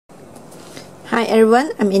Hi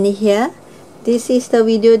everyone, I'm Annie here. This is the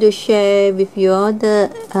video to share with you all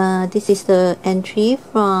this is the entry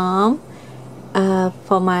from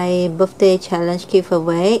for my birthday challenge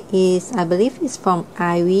giveaway. I believe it's from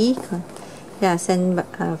Ivy. Yeah, sent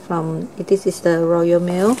from this is the Royal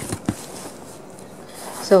Mail.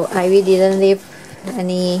 So Ivy didn't leave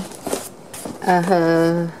any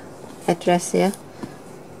her address here.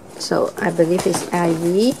 So I believe it's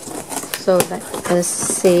Ivy. So let us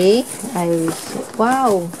see.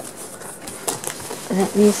 Wow.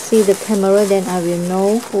 Let me see the camera, then I will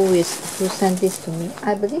know who sent this to me.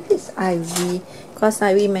 I believe it's Ivy, because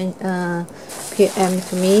Ivy PM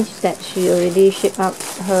to me that she already shipped out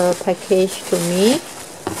her package to me,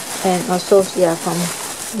 and also yeah, from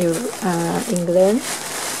England.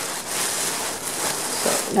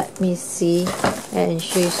 So let me see. And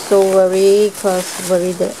she's so worried because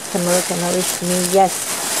the camera cannot reach me.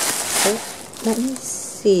 Yes. Let me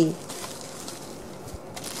see.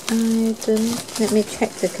 Let me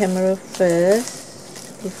check the camera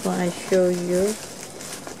first before I show you.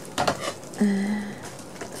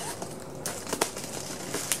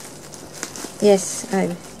 Yes,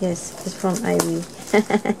 it's from Ivy.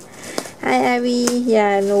 Hi Ivy.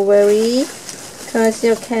 Yeah, no worry, because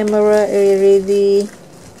your camera really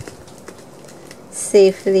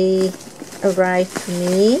safely arrived to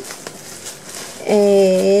me.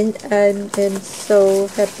 And I'm so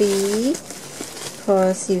happy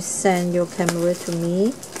because you send your camera to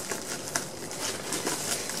me.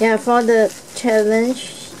 Yeah, for the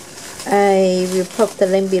challenge, I will put the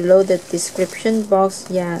link below the description box.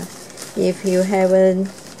 Yeah, if you haven't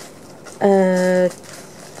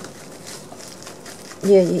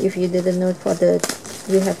if you didn't know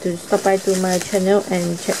you have to stop by to my channel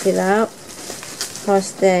and check it out,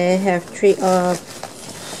 because they have three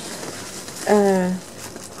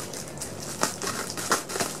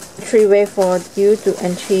ways for you to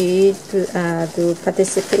to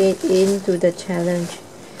participate into the challenge.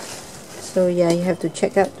 So yeah, you have to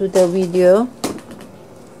check out to the video.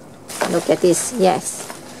 Look at this. Yes,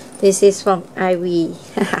 this is from Ivy.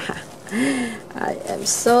 I am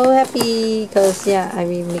so happy because yeah, I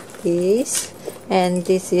will make this, and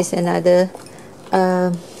this is another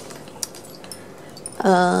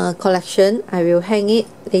collection. I will hang it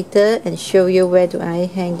later and show you where do I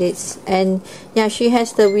hang this. And yeah, she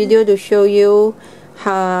has the video to show you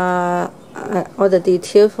how all the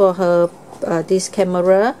details for her this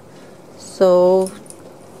camera. So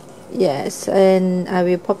yes, and I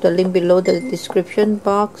will pop the link below the description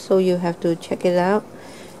box, so you have to check it out.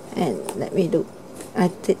 And let me do. I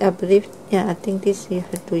believe, yeah, I think this you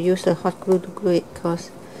have to use a hot glue to glue it, because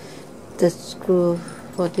the screw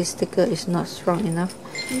for this sticker is not strong enough.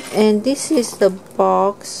 And this is the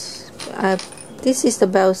box. This is the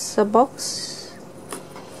Belsa box,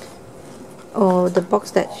 or the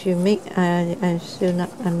box that you make.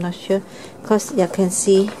 I'm not sure, because you can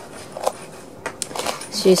see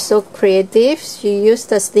she's so creative. She used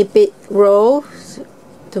the snippet roll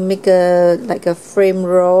to make like a frame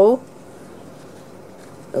roll.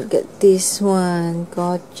 Look at this one,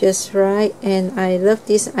 gorgeous, right? And I love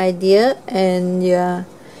this idea. And yeah,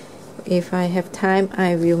 if I have time,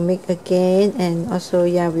 I will make again, and also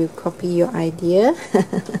yeah, we'll copy your idea.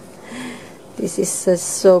 This is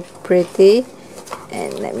so pretty.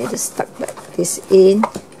 And let me just tuck back this in.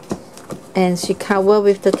 And she covered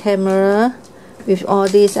with the camera with all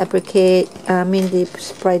these the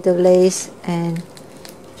spider lace, and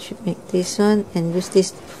should make this one and use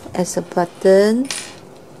this as a button.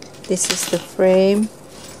 This is the frame.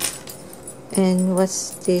 And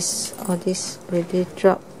what's this? All this really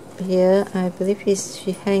drop here. I believe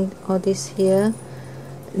she hanged all this here.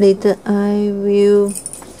 Later I will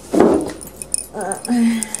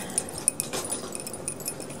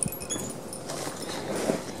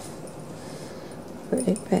put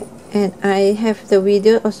it back. And I have the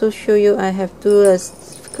video also show you. I have do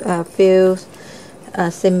a few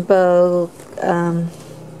simple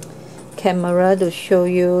camera to show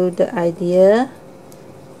you the idea.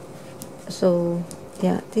 So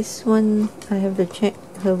yeah, this one I have to check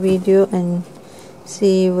her video and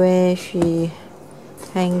see where she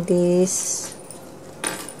hang this.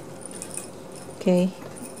 Okay,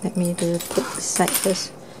 let me put this side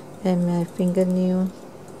first, and my fingernail.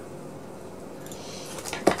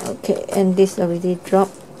 Okay, and this already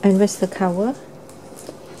dropped. And where's the cover?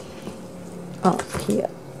 Oh, here.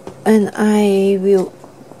 And I will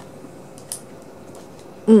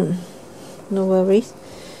no worries,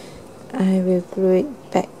 I will glue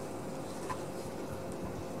it back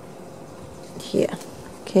here.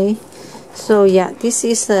 Okay, so yeah, this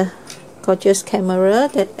is a gorgeous camera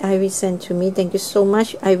that Ivy sent to me. Thank you so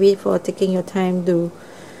much, Ivy, for taking your time to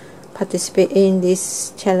participate in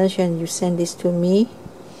this challenge, and you send this to me.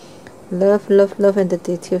 Love, love, love, and the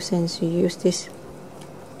details, and you use this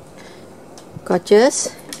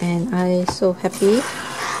gorgeous, and I so happy.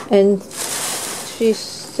 And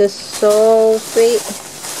she's just so sweet,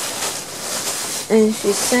 and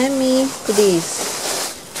she sent me this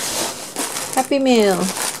Happy Meal.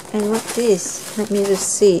 And what's this? Let me just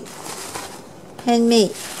see.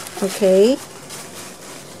 Handmade. Okay.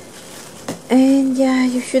 And yeah,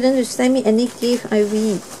 you shouldn't send me any gift,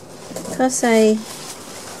 Ivy, because I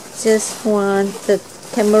just want the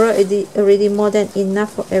camera already more than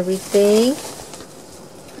enough for everything.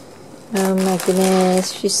 Oh my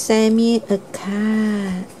goodness, she sent me a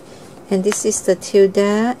card, and this is the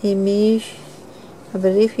Tilda image. I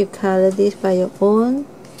believe you color this by your own,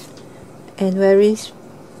 and very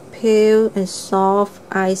pale and soft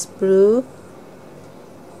ice blue,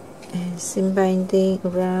 and seam binding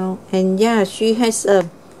around. And yeah, she has a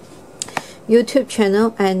YouTube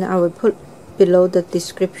channel, and I will put below the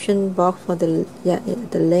description box for the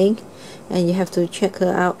link, and you have to check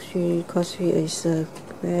her out, because she is a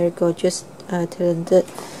very gorgeous talented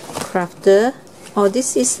crafter. Oh,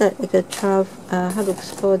 this is like a how to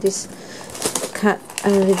call this card.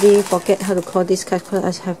 I already forget how to call this card,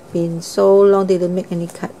 because I have been so long didn't make any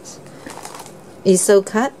cards. ISO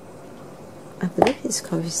card, I believe it's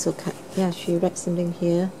called ISO card. Yeah, she writes something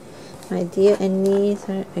here. My dear Annie,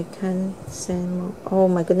 sorry I can't send more. Oh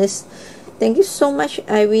my goodness, thank you so much,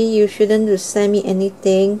 Ivy. You shouldn't send me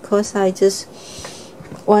anything, because I just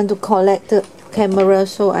want to collect the camera,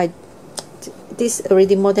 so this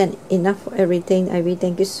already more than enough for everything, Ivy.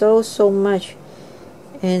 Thank you so much,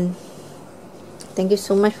 and thank you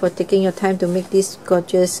so much for taking your time to make this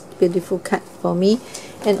gorgeous, beautiful card for me.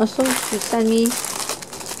 And also you sent me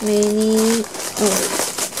many.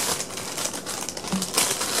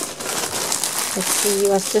 Let's see,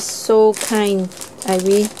 you are just so kind,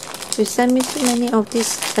 Ivy. You sent me so many of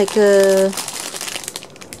this, like a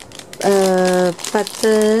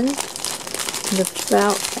button, the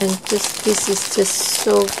belt, and this is just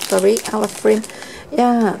so sorry, out of frame.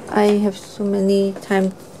 Yeah, I have so many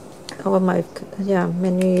time over my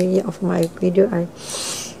many of my video I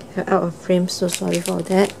have out of frame, so sorry for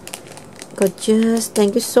that. Gorgeous,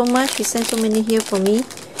 thank you so much. You sent so many here for me.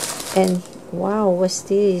 And wow, what's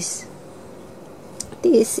this?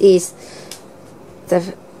 This is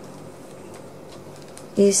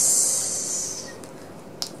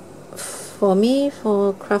for me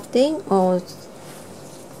for crafting, or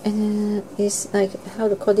it's like, how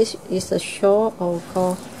to call this, is a shawl, or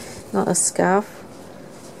call not a scarf.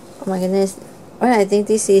 Oh my goodness, well, I think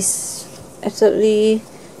this is absolutely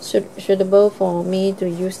suitable for me to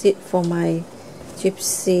use it for my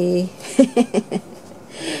gypsy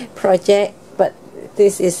project, but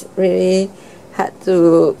this is really hard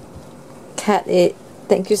to cut it.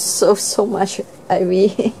 Thank you so much,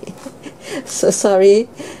 Ivy. So sorry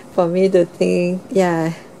for me to think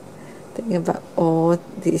about all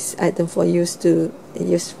these items for use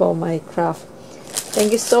for my craft.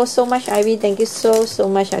 Thank you so much, Ivy. Thank you so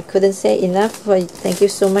much. I couldn't say enough. Thank you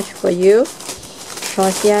so much for you,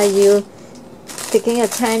 because yeah, you taking a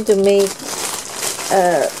time to make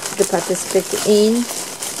to participate in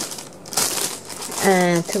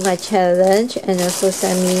to my challenge, and also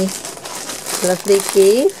send me lovely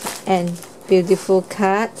gift and beautiful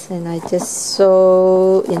cards. And I just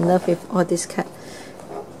so in love with all these cards.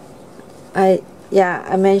 I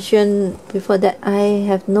mentioned before that I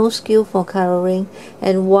have no skill for coloring,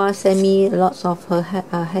 and Wa sent me lots of her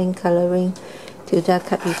hand coloring Tilda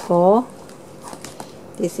card before.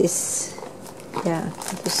 This is,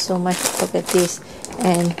 thank you so much. Look at this.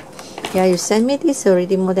 And yeah, you sent me this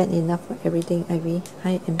already more than enough for everything, Ivy.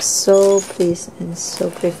 I am so pleased and so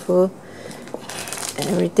grateful and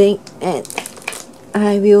everything. And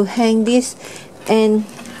I will hang this, and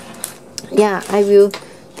yeah, I will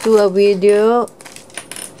do a video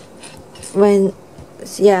when,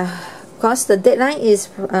 because the deadline is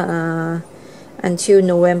until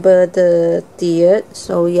November the 30th,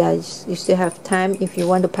 so yeah, you still have time if you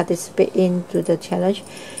want to participate into the challenge.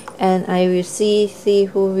 And I will see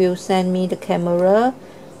who will send me the camera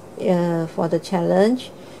for the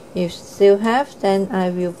challenge. If still have, then I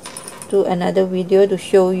will do another video to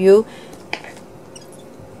show you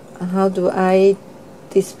how do I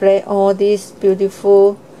display all these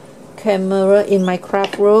beautiful camera in my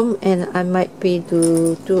craft room. And I might be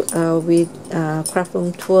do a craft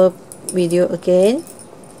room tour video again.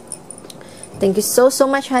 Thank you so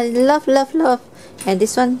much. I love. And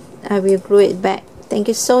this one I will glue it back Thank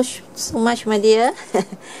you so much, my dear.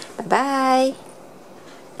 Bye bye.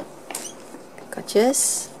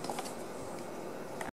 Gorgeous.